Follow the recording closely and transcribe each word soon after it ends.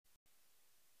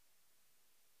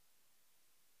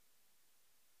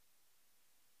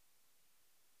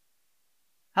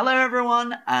Hello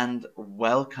everyone and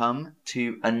welcome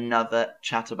to another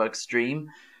Chatterbug stream.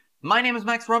 My name is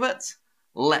Max Roberts.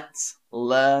 Let's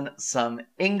learn some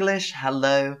English.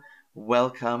 Hello,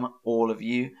 welcome all of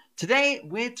you. Today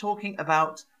we're talking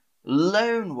about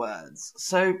loan words.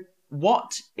 So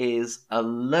what is a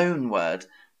loan word?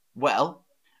 Well,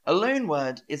 a loan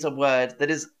word is a word that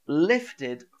is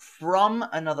lifted from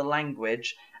another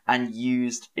language and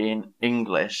used in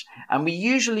English. And we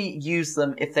usually use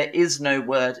them if there is no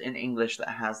word in English that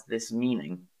has this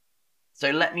meaning. So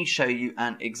let me show you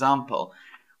an example.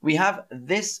 We have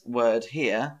this word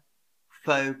here,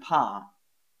 faux pas.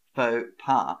 Faux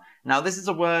pas. Now, this is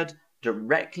a word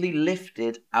directly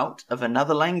lifted out of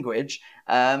another language,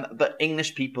 but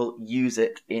English people use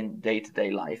it in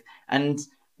day-to-day life. And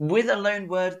with a loan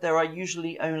word, there are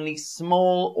usually only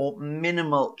small or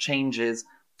minimal changes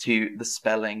to the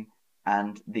spelling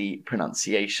and the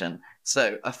pronunciation.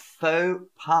 So a faux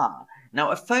pas. Now,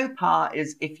 a faux pas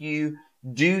is if you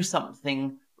do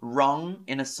something wrong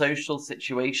in a social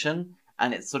situation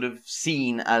and it's sort of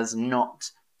seen as not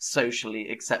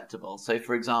socially acceptable. So,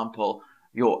 for example,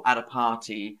 you're at a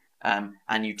party and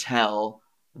you tell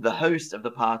the host of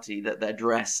the party that their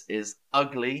dress is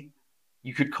ugly.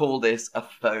 You could call this a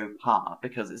faux pas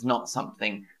because it's not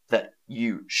something that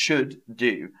you should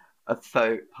do, a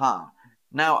faux pas.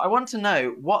 Now, I want to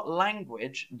know, what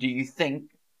language do you think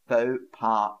faux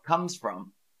pas comes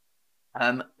from?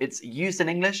 It's used in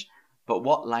English, but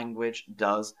what language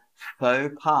does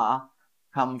faux pas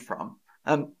come from?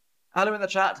 Hello in the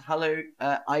chat. Hello,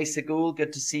 Isagul.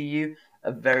 Good to see you.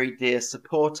 A very dear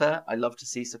supporter. I love to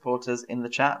see supporters in the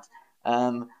chat.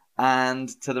 And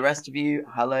to the rest of you,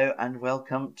 hello and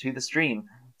welcome to the stream.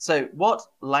 So what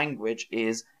language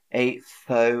is a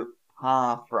faux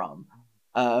pas from?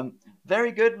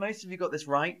 Very good. Most of you got this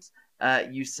right.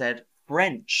 You said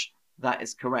French. That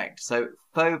is correct. So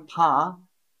faux pas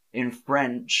in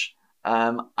French,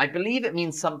 I believe it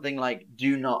means something like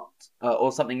do not,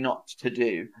 or something not to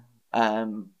do.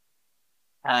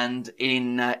 And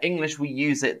in English, we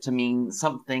use it to mean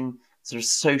something sort of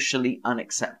socially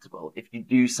unacceptable. If you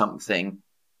do something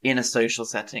in a social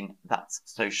setting, that's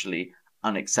socially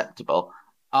unacceptable.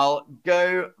 I'll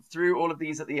go through all of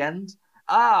these at the end.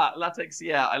 Ah, latex,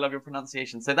 yeah, I love your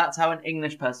pronunciation. So that's how an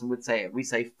English person would say it. We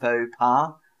say faux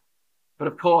pas. But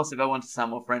of course, if I want to sound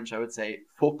more French, I would say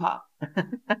faux pas.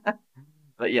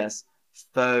 But yes,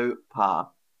 faux pas.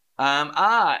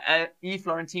 E.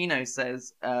 Florentino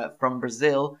says from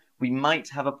Brazil, we might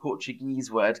have a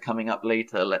Portuguese word coming up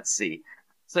later. Let's see.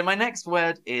 So my next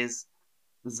word is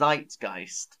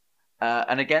zeitgeist.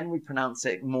 And again, we pronounce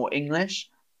it more English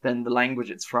than the language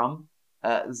it's from.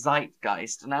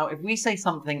 Zeitgeist. Now, if we say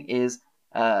something is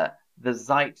the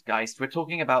zeitgeist, we're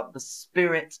talking about the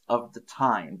spirit of the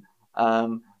time.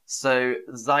 So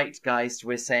zeitgeist,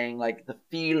 we're saying like the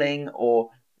feeling or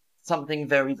something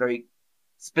very, very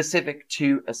specific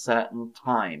to a certain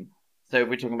time. So if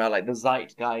we're talking about like the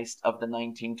zeitgeist of the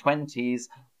 1920s,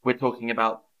 we're talking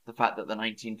about the fact that the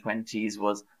 1920s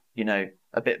was, you know,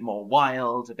 a bit more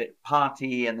wild, a bit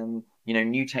party, and then, you know,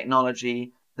 new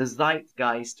technology. The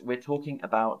zeitgeist, we're talking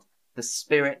about the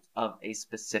spirit of a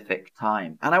specific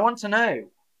time. And I want to know,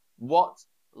 what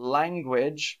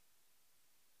language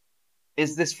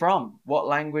is this from? What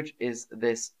language is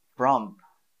this from?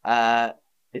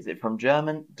 Is it from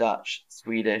German, Dutch,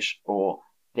 Swedish, or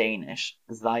Danish?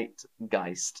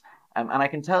 Zeitgeist. And I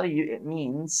can tell you it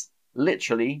means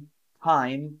literally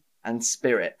time and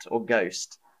spirit or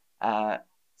ghost.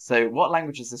 So what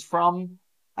language is this from?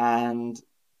 And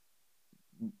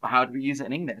how do we use it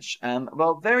in English?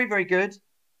 Well, very, very good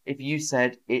if you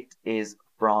said it is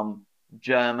from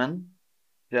German.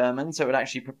 German, so it would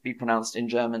actually be pronounced in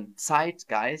German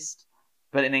Zeitgeist,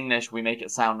 but in English we make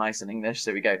it sound nice in English,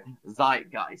 so we go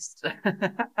Zeitgeist.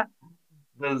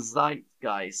 The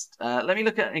Zeitgeist. Let me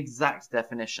look at an exact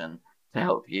definition to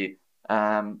help you.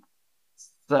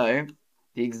 So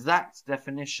the exact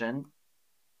definition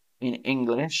in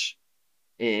English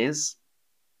is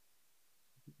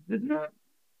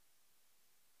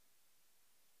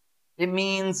it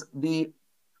means the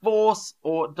force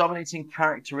or dominating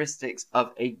characteristics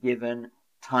of a given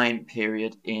time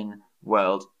period in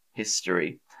world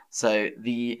history. So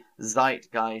the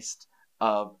zeitgeist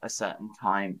of a certain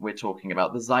time, we're talking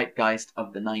about the zeitgeist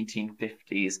of the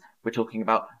 1950s. We're talking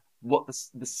about what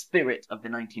the spirit of the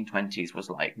 1920s was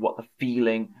like, what the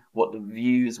feeling, what the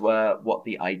views were, what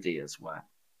the ideas were.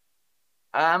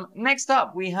 Next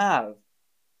up, we have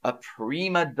a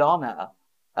prima donna.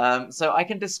 So I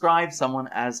can describe someone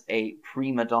as a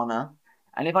prima donna.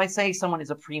 And if I say someone is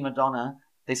a prima donna,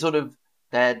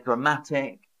 they're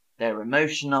dramatic, they're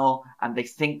emotional, and they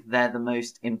think they're the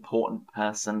most important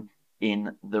person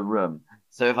in the room.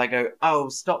 So if I go, oh,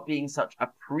 stop being such a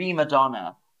prima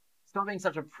donna, stop being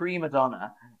such a prima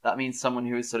donna, that means someone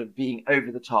who is sort of being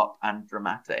over the top and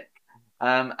dramatic.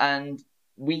 And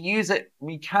we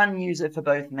can use it for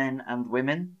both men and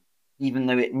women, even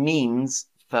though it means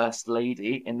first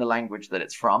lady in the language that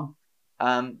it's from.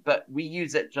 But we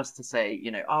use it just to say,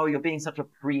 oh, you're being such a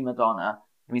prima donna.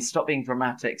 I mean, stop being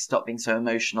dramatic, stop being so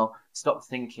emotional, stop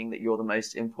thinking that you're the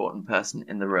most important person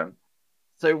in the room.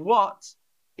 So what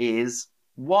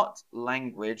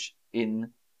language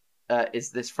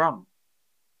is this from?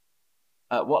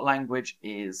 What language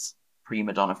is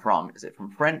prima donna from? Is it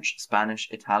from French, Spanish,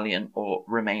 Italian, or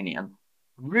Romanian?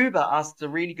 Ruba asks a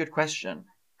really good question.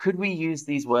 Could we use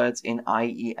these words in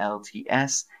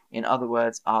IELTS? In other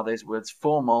words, are those words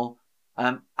formal?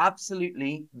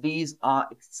 Absolutely, these are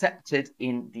accepted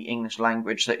in the English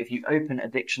language. So if you open a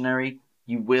dictionary,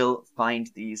 you will find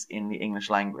these in the English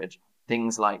language.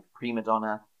 Things like prima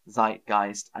donna,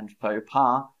 zeitgeist, and faux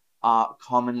pas are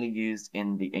commonly used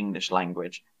in the English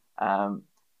language.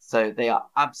 So they are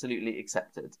absolutely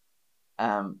accepted.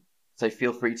 So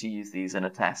feel free to use these in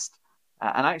a test.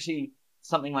 And actually,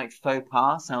 something like faux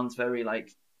pas sounds very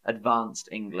like advanced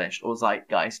English, or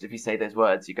zeitgeist. If you say those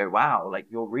words, you go, wow, like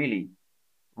you're really,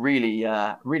 really,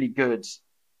 really good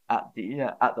at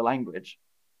the language.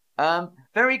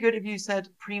 Very good if you said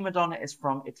prima donna is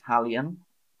from Italian.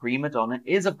 Prima donna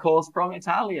is, of course, from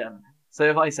Italian. So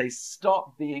if I say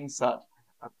stop being such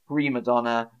a prima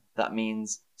donna, that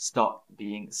means stop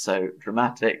being so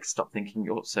dramatic, stop thinking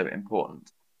you're so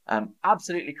important.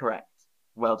 Absolutely correct.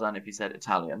 Well done if you said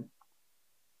Italian.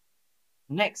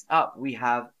 Next up, we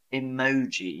have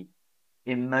emoji.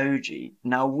 Emoji.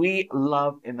 Now, we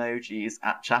love emojis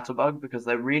at Chatterbug because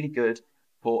they're really good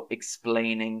for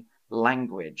explaining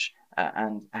language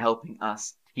and helping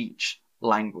us teach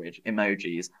language,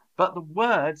 emojis. But the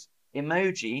word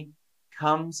emoji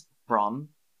comes from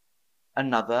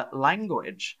another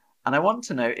language. And I want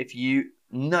to know if you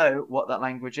know what that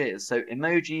language is. So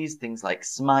emojis, things like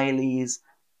smileys,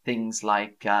 things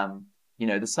like,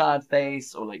 the sad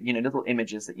face, or like, little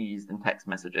images that you use in text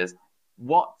messages.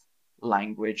 What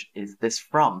language is this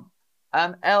from?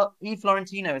 E.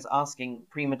 Florentino is asking,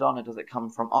 prima donna, does it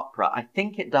come from opera? I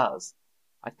think it does.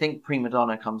 I think prima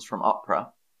donna comes from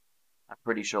opera. I'm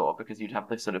pretty sure, because you'd have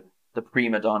the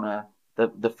prima donna,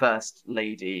 the first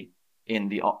lady in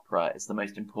the opera is the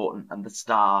most important and the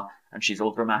star, and she's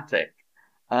all dramatic.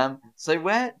 So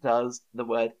where does the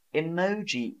word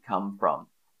emoji come from?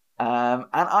 And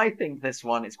I think this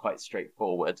one is quite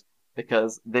straightforward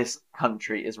because this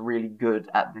country is really good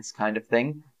at this kind of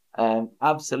thing.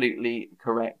 Absolutely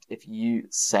correct if you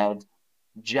said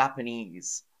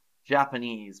Japanese.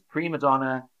 Japanese. Prima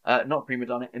donna, not prima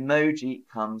donna, emoji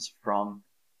comes from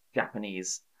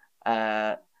Japanese.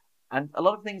 And a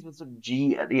lot of things with sort of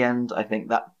G at the end, I think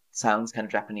that sounds kind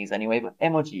of Japanese anyway, but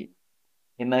emoji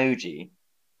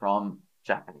from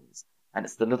Japanese. And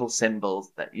it's the little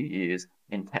symbols that you use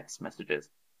in text messages.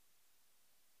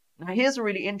 Now, here's a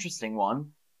really interesting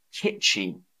one.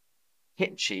 Kitschy.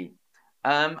 Kitschy.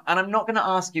 And I'm not going to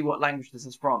ask you what language this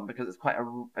is from because it's quite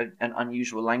an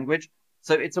unusual language.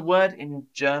 So it's a word in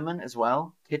German as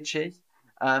well, kitschy.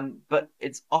 But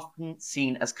it's often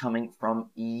seen as coming from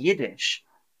Yiddish.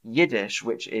 Yiddish,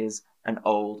 which is an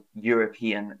old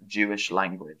European Jewish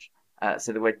language.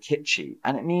 So the word kitschy.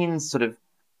 And it means sort of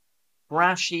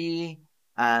brashy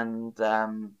and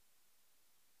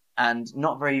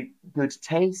not very good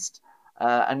taste,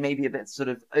 and maybe a bit sort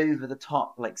of over the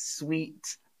top, like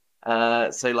sweet.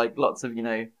 So like lots of,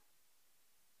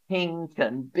 pink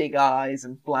and big eyes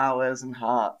and flowers and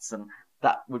hearts, and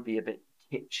that would be a bit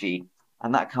kitschy.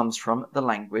 And that comes from the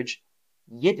language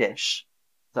Yiddish.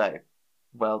 So,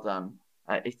 well done.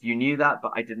 If you knew that,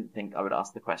 but I didn't think I would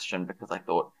ask the question because I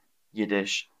thought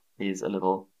Yiddish is a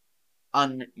little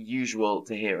unusual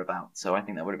to hear about. So I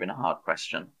think that would have been a hard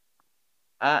question.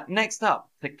 Next up,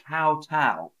 to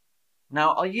kowtow.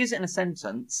 Now, I'll use it in a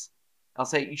sentence. I'll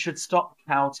say you should stop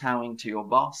kowtowing to your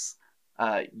boss.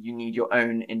 You need your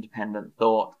own independent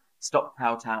thought. Stop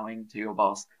kowtowing to your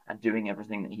boss and doing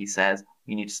everything that he says.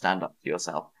 You need to stand up to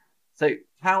yourself. So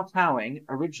kowtowing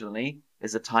originally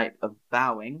is a type of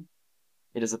bowing.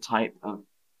 It is a type of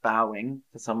bowing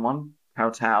to someone,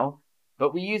 kowtow.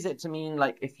 But we use it to mean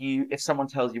like if someone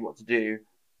tells you what to do,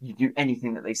 you do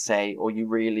anything that they say, or you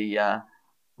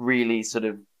really sort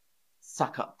of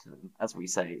suck up to them, as we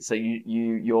say. So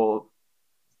you're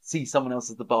see someone else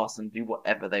as the boss and do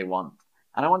whatever they want.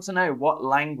 And I want to know, what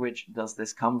language does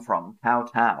this come from?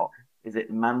 Kowtow. Is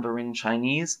it Mandarin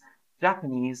Chinese,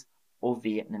 Japanese, or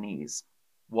Vietnamese?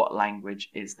 What language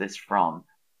is this from?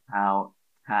 How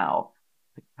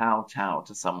to kowtow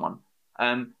to someone.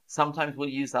 Sometimes we'll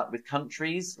use that with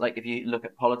countries. Like if you look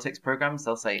at politics programs,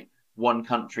 they'll say one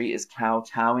country is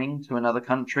kowtowing to another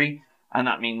country, and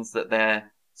that means that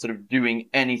they're sort of doing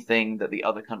anything that the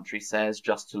other country says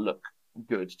just to look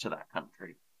good to that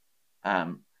country.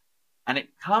 And it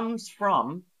comes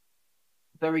from,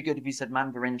 very good if you said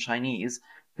Mandarin Chinese,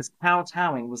 because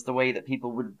kowtowing was the way that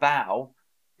people would bow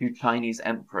to Chinese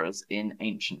emperors in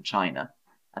ancient China.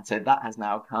 And so that has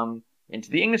now come into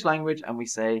the English language, and we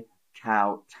say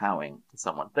kowtowing to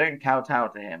someone. Don't kowtow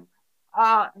to him.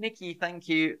 Nikki, thank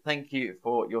you. Thank you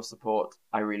for your support.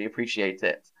 I really appreciate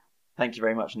it. Thank you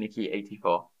very much,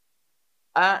 Nikki84.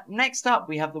 Next up,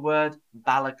 we have the word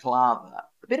balaclava.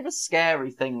 A bit of a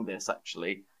scary thing, this,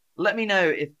 actually. Let me know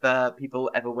if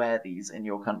people ever wear these in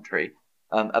your country,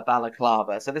 a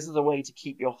balaclava. So this is a way to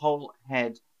keep your whole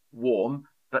head warm,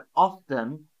 but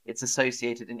often it's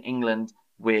associated in England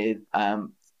with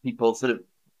people sort of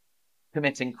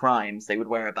committing crimes. They would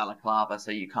wear a balaclava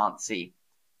so you can't see.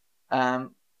 And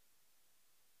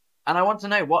I want to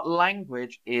know, what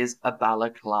language is a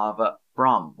balaclava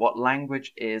from? What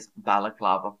language is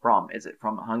balaclava from? Is it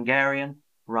from Hungarian,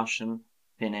 Russian,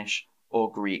 Finnish,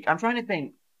 or Greek? I'm trying to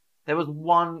think. There was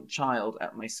one child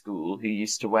at my school who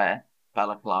used to wear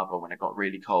balaclava when it got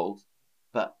really cold.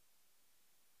 But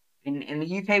in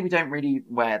the UK, we don't really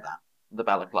wear that, the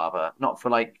balaclava. Not for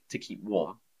like to keep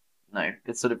warm. No,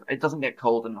 it's sort of, it doesn't get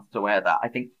cold enough to wear that. I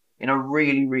think in a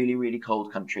really, really, really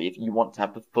cold country, if you want to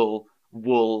have the full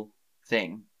wool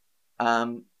thing.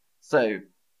 So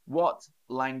what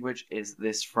language is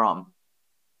this from?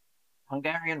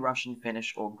 Hungarian, Russian,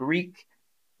 Finnish, or Greek?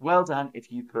 Well done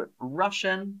if you put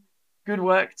Russian. Good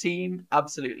work, team.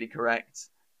 Absolutely correct.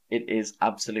 It is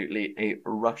absolutely a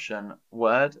Russian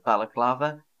word,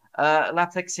 balaclava.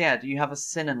 Latexia, do you have a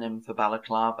synonym for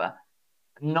balaclava?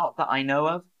 Not that I know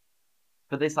of.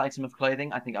 For this item of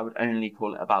clothing, I think I would only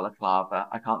call it a balaclava.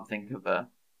 I can't think of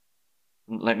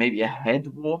like maybe a head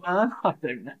warmer. I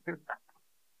don't know.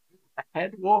 A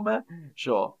head warmer?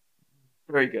 Sure.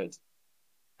 Very good.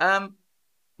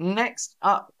 Next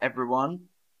up, everyone,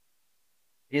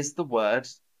 is the word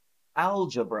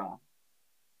algebra.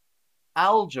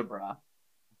 Algebra.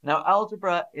 Now,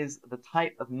 algebra is the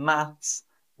type of maths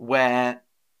where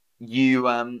you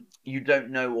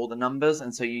don't know all the numbers,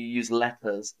 and so you use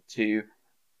letters to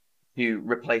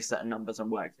replace certain numbers and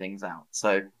work things out.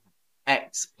 So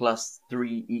x plus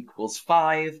 3 equals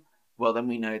 5. Well, then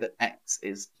we know that x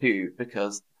is 2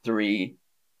 because 3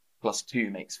 plus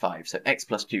 2 makes 5. So x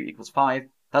plus 2 equals 5.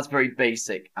 That's very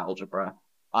basic algebra.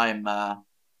 I'm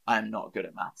not good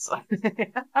at maths. I'm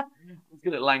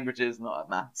good at languages, not at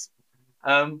maths.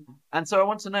 And so I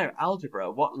want to know,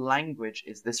 algebra, what language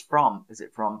is this from? Is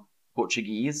it from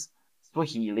Portuguese,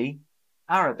 Swahili,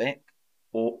 Arabic,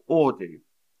 or Urdu?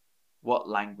 What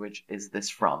language is this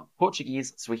from?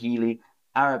 Portuguese, Swahili,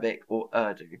 Arabic, or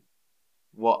Urdu?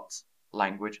 What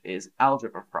language is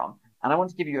algebra from? And I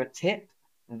want to give you a tip.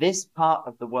 This part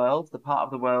of the world, the part of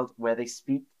the world where they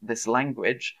speak this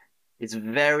language, is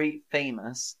very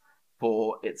famous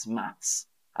for its maths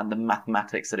and the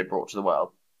mathematics that it brought to the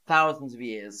world. Thousands of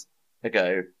years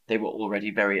ago, they were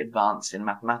already very advanced in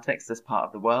mathematics, this part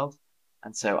of the world.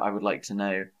 And so I would like to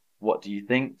know, what do you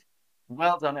think?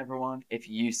 Well done, everyone, if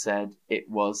you said it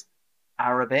was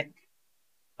Arabic.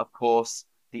 Of course,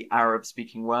 the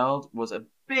Arab-speaking world was a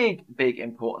big, big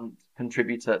important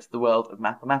contributor to the world of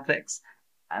mathematics.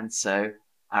 And so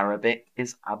Arabic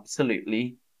is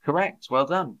absolutely correct. Well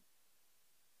done.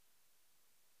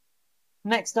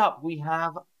 Next up, we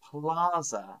have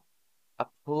plaza. A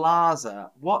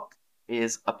plaza. What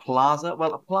is a plaza?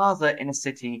 Well, a plaza in a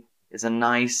city is a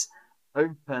nice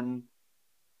open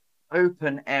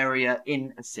area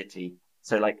in a city.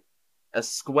 So like a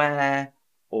square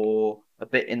or a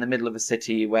bit in the middle of a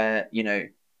city where, you know,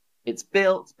 it's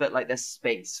built, but like there's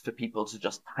space for people to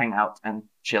just hang out and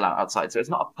chill out outside. So it's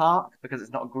not a park because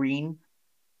it's not green,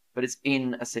 but it's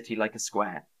in a city like a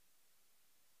square.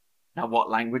 Now, what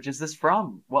language is this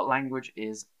from? What language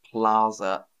is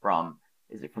plaza from?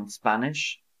 Is it from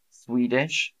Spanish,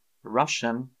 Swedish,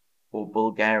 Russian, or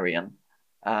Bulgarian?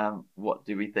 What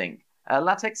do we think?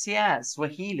 Latexia,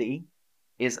 Swahili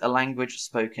is a language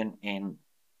spoken in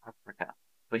Africa.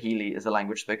 Swahili is a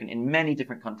language spoken in many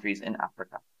different countries in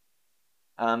Africa.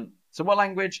 So what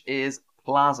language is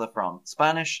plaza from?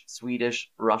 Spanish,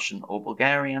 Swedish, Russian, or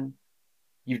Bulgarian?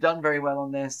 You've done very well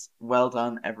on this. Well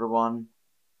done, everyone.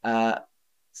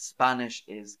 Spanish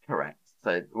is correct.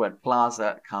 So the word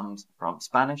plaza comes from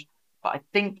Spanish, but I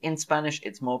think in Spanish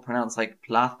it's more pronounced like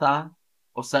plaza.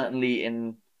 or certainly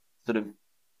in sort of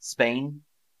Spain.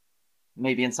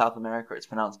 Maybe in South America it's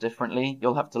pronounced differently.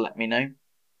 You'll have to let me know.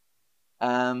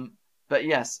 But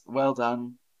yes, well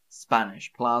done.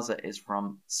 Spanish. Plaza is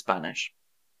from Spanish.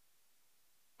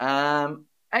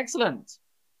 Excellent.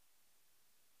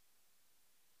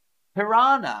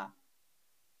 Piranha.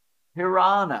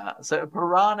 Piranha. So a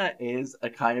piranha is a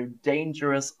kind of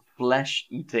dangerous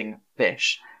flesh-eating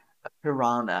fish. A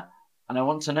piranha. And I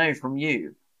want to know from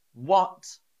you, what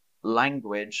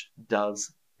language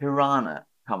does piranha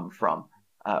come from?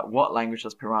 What language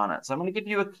does piranha? So I'm going to give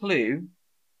you a clue.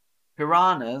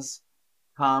 Piranhas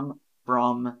come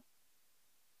from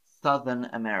Southern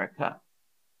America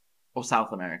or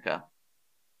South America.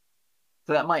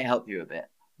 So that might help you a bit.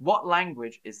 What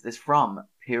language is this from?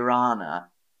 Piranha.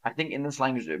 I think in this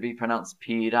language it would be pronounced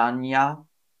piranha.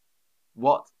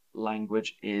 What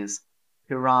language is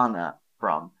piranha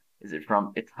from? Is it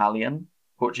from Italian,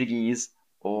 Portuguese,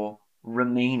 or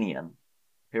Romanian?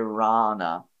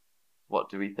 Piranha. What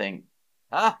do we think?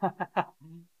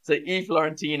 So E.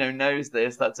 Florentino knows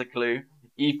this. That's a clue.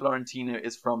 E. Florentino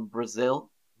is from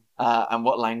Brazil. And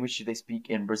what language do they speak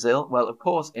in Brazil? Well, of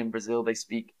course, in Brazil they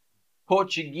speak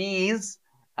Portuguese.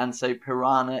 And so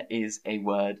piranha is a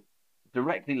word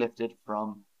directly lifted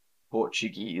from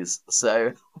Portuguese.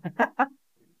 So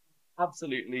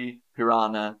absolutely,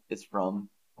 piranha is from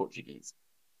Portuguese.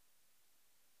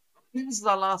 This is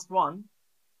our last one.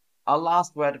 Our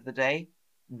last word of the day,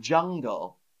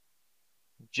 jungle.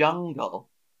 Jungle.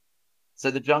 So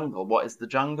the jungle, what is the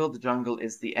jungle? The jungle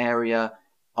is the area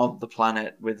of the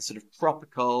planet with sort of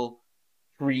tropical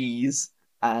trees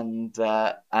and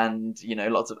you know,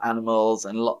 lots of animals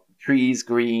and trees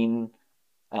green,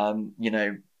 you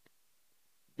know,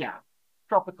 yeah,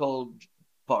 tropical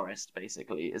forest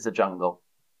basically is a jungle.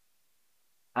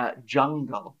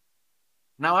 Jungle.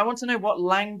 Now I want to know, what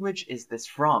language is this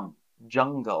from?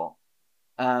 Jungle.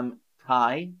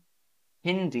 Thai,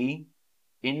 Hindi,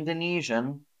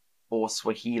 Indonesian, or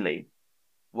Swahili?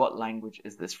 What language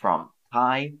is this from?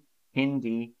 Thai,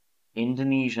 Hindi,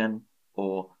 Indonesian,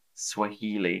 or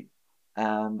Swahili?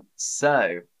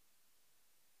 So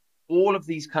all of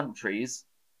these countries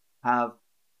have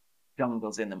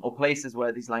jungles in them, or places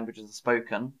where these languages are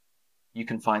spoken. You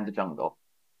can find the jungle.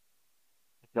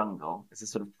 The jungle is a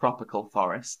sort of tropical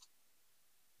forest.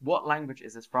 What language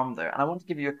is this from, though? And I want to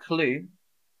give you a clue.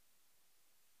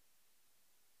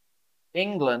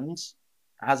 England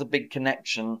has a big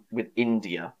connection with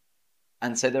India.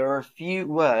 And so there are a few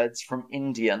words from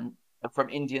Indian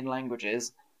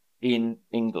languages in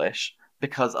English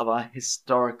because of our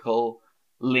historical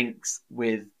links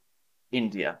with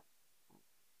India.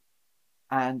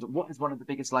 And what is one of the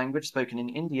biggest languages spoken in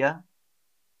India?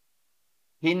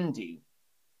 Hindi.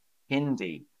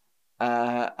 Hindi.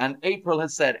 And April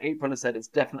has said it's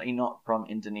definitely not from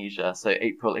Indonesia. So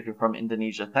April, if you're from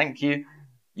Indonesia, thank you.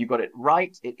 You got it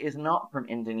right. It is not from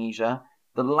Indonesia.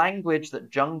 The language that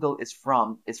jungle is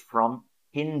from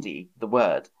Hindi, the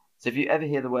word. So if you ever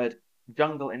hear the word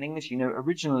jungle in English, you know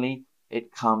originally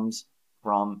it comes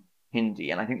from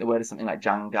Hindi. And I think the word is something like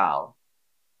jangal.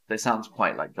 So it sounds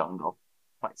quite like jungle,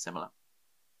 quite similar.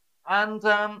 And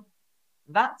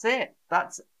that's it.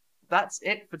 That's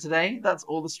it for today. That's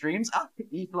all the streams.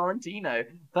 E. Florentino,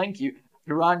 thank you.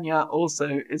 Piranha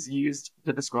also is used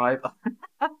to describe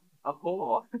a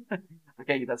whore.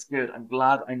 Okay, that's good. I'm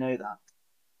glad I know that.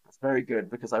 That's very good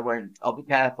because I'll be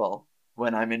careful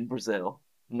when I'm in Brazil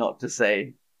not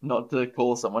to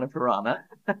call someone a piranha.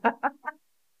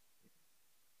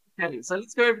 Okay, so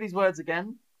let's go over these words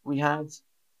again. We had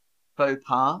faux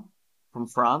pas from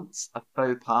France, a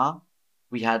faux pas.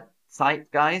 We had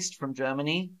Zeitgeist from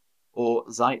Germany, or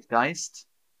Zeitgeist.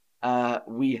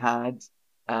 We had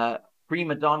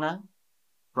prima donna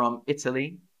from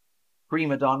Italy.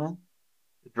 Prima donna,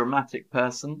 a dramatic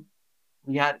person.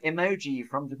 We had emoji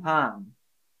from Japan.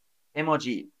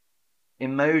 Emoji,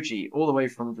 all the way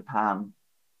from Japan.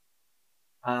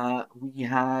 We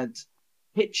had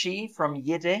pitchy from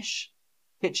Yiddish.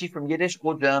 Pitchy from Yiddish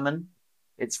or German.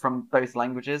 It's from both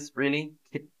languages, really.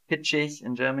 Pitchy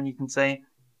in German, you can say.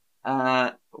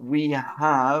 We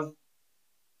have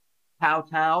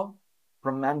Tao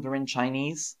from Mandarin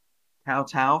Chinese.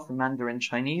 Tao from Mandarin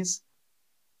Chinese.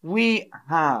 We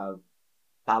have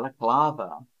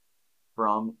balaclava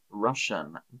from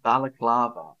Russian.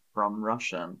 Balaclava from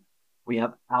Russian. We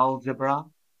have algebra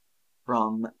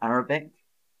from Arabic.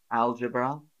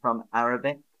 Algebra from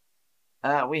Arabic.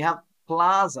 We have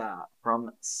plaza from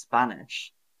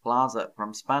Spanish. Plaza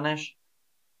from Spanish.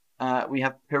 We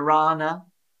have piranha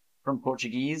from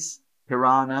Portuguese.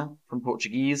 Piranha from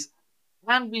Portuguese.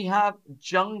 And we have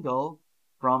jungle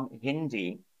from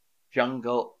Hindi.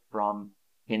 Jungle from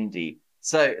Hindi.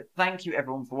 So thank you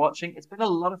everyone for watching. It's been a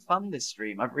lot of fun this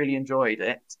stream. I've really enjoyed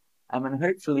it. And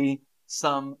hopefully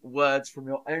some words from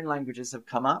your own languages have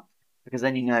come up, because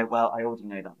then you know, well, I already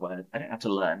know that word. I don't have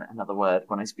to learn another word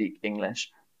when I speak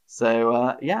English.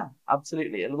 So yeah,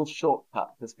 absolutely. A little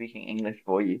shortcut for speaking English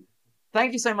for you.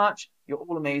 Thank you so much. You're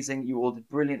all amazing. You all did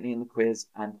brilliantly in the quiz,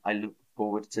 and I look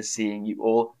forward to seeing you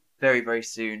all very, very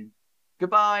soon.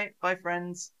 Goodbye. Bye,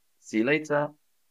 friends. See you later.